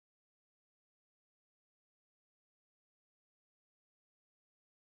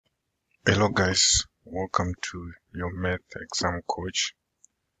Hello guys, welcome to your math exam coach.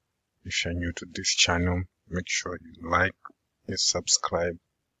 If you're new to this channel, make sure you like, you subscribe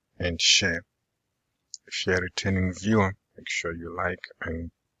and share. If you're a returning viewer, make sure you like and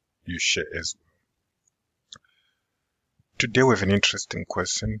you share as well. Today we have an interesting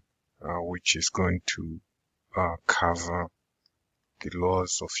question which is going to cover the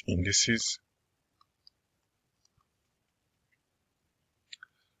laws of indices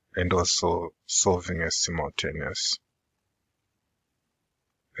and also solving a simultaneous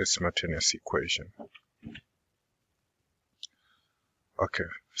equation. Okay,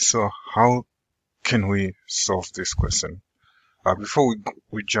 so how can we solve this question? Before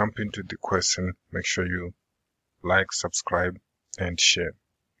we jump into the question, make sure you like, subscribe and share.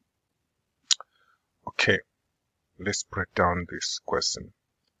 Okay, let's break down this question.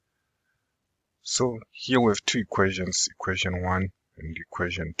 So here we have two equations, equation 1 and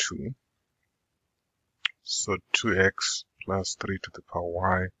equation 2. So 2x plus 3 to the power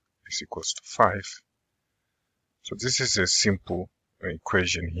y is equals to 5. So this is a simple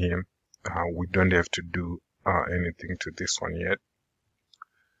equation here. We don't have to do anything to this one yet.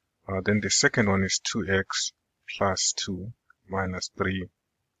 Then the second one is 2x plus 2 minus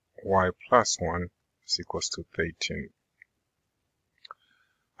 3y plus 1 is equals to 13.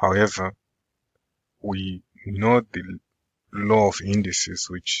 However, we know the law of indices,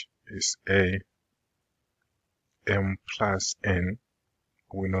 which is m plus n.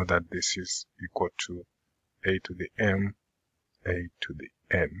 We know that this is equal to a to the m, a to the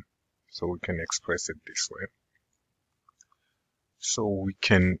n. So we can express it this way. So we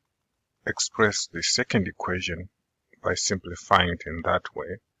can express the second equation by simplifying it in that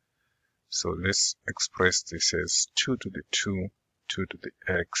way. So let's express this as 2 to the 2, 2 to the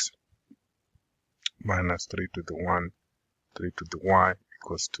x, minus 3 to the 1, 3 to the y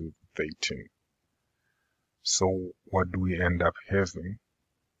equals to 13. So what do we end up having?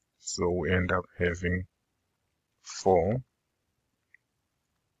 So we end up having 4,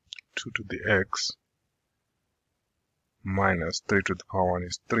 2 to the x, minus 3 to the power 1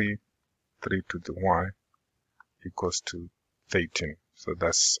 is 3, 3 to the y equals to 13. So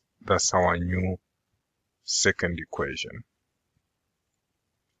that's our new second equation.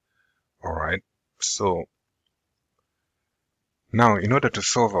 Alright, so now in order to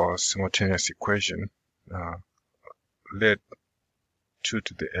solve our simultaneous equation, let 2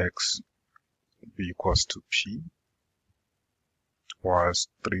 to the x be equals to p, whilst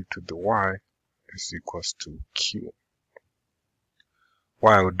 3 to the y is equals to q.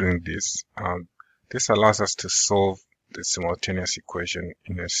 While doing this, this allows us to solve the simultaneous equation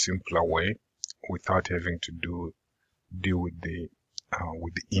in a simpler way without having to deal with the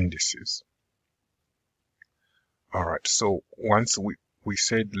indices. Alright, so once we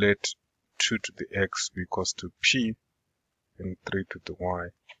said let 2 to the x be equals to p and 3 to the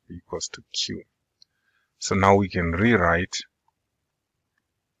y be equals to q. So now we can rewrite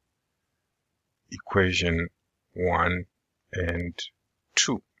equation 1 and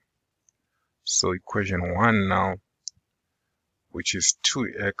 2. So equation 1 now, which is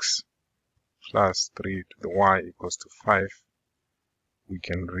 2x plus 3 to the y equals to 5, we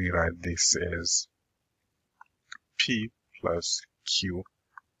can rewrite this as p plus q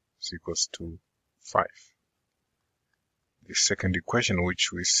is equals to 5. The second equation,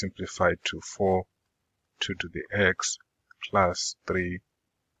 which we simplified to 4, 2 to the x plus 3,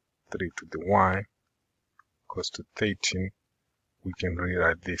 3 to the y equals to 13, we can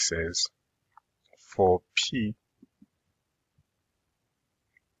rewrite this as 4p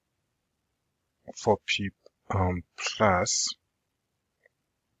plus,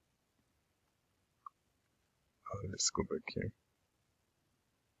 let's go back here.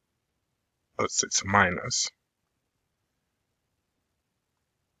 So it's minus.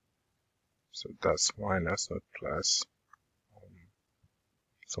 So that's minus, not plus.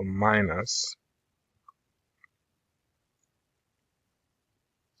 So minus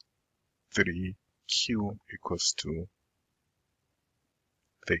 3q equals to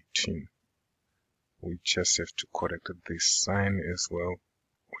 13. We just have to correct this sign as well,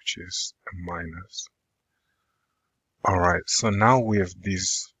 which is a minus. Alright, so now we have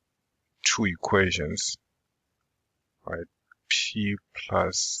these two equations, right? P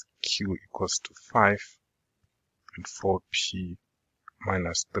plus q equals to 5 and 4p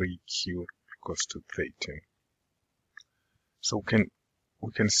minus 3q equals to 13. So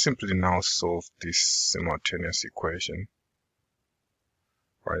we can simply now solve this simultaneous equation.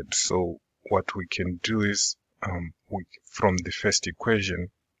 Right, so what we can do is from the first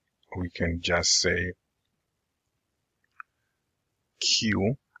equation we can just say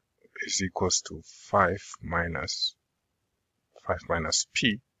q is equals to 5 minus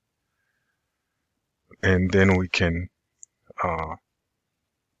p, and then we can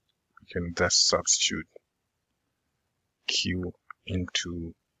just substitute q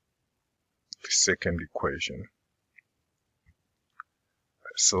into the second equation.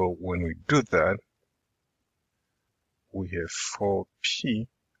 So when we do that, we have 4p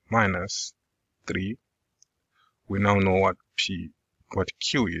minus 3. We now know what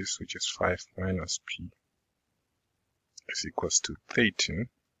q is, which is 5 minus p is equals to 13.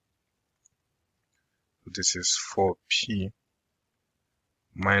 So this is 4p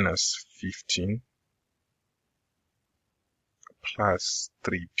minus 15 plus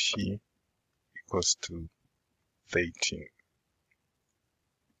 3p equals to 13.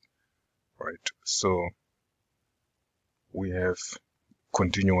 Right, so we have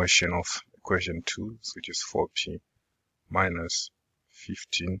continuation of equation 2, which is 4p minus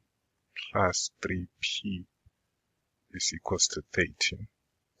 15 plus 3p is equals to 13.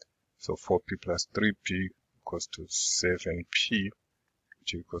 So 4p plus 3p equals to 7p,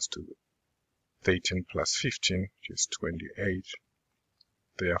 which equals to 13 plus 15, which is 28.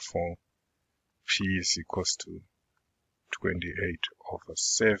 Therefore, p is equals to 28 over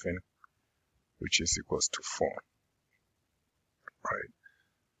 7, which is equals to 4. Right.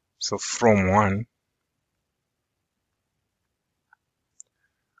 So from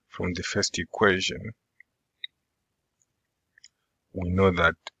the first equation, we know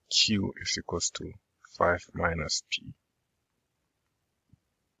that q is equals to 5 minus p.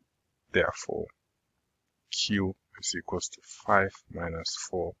 Therefore, q is equals to 5 minus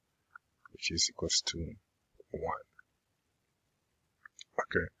 4, which is equals to 1.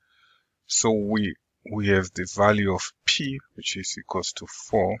 Okay. So we have the value of p, which is equals to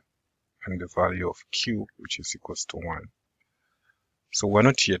 4, and the value of q, which is equals to 1. So we're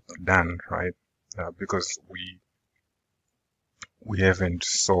not yet done, right? Because we haven't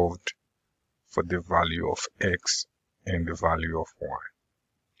solved for the value of x and the value of y.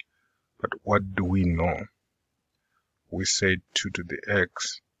 But what do we know? We said 2 to the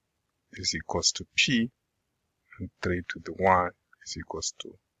x is equals to p, and 3 to the y is equals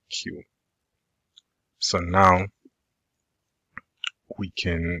to q. So now we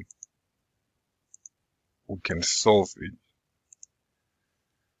can solve it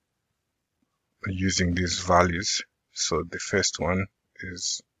using these values. So the first one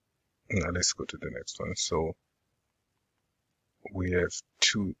is, now let's go to the next one. So we have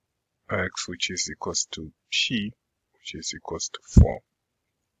 2x, which is equals to p, which is equals to 4.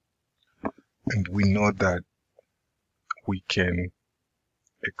 And we know that we can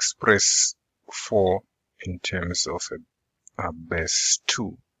express 4 in terms of a base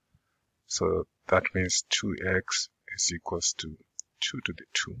 2. So that means 2x is equals to 2 to the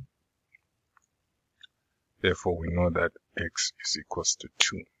 2. Therefore, we know that x is equals to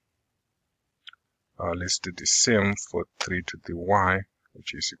 2. Let's do the same for 3 to the y,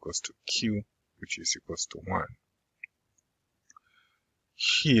 which is equals to q, which is equals to 1.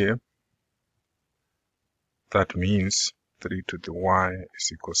 Here, that means 3 to the y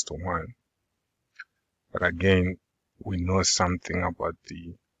is equals to 1. But again, we know something about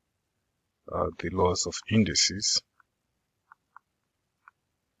the laws of indices,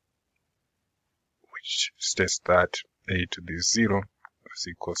 which states that a to the 0 is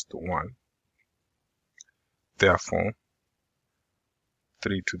equals to 1. Therefore,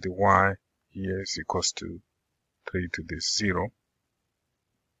 3 to the y here is equals to 3 to the 0.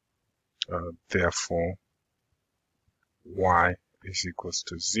 Therefore, y is equals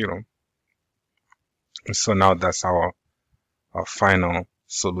to 0. And so now that's our final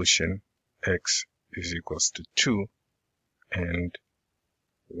solution. X is equals to 2 and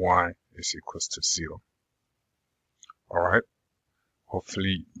y is equals to 0. Alright,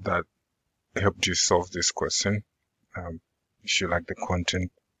 hopefully that helped you solve this question. If you like the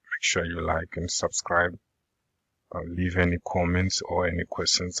content, make sure you like and subscribe. Leave any comments or any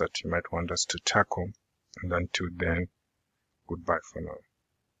questions that you might want us to tackle. And until then, goodbye for now.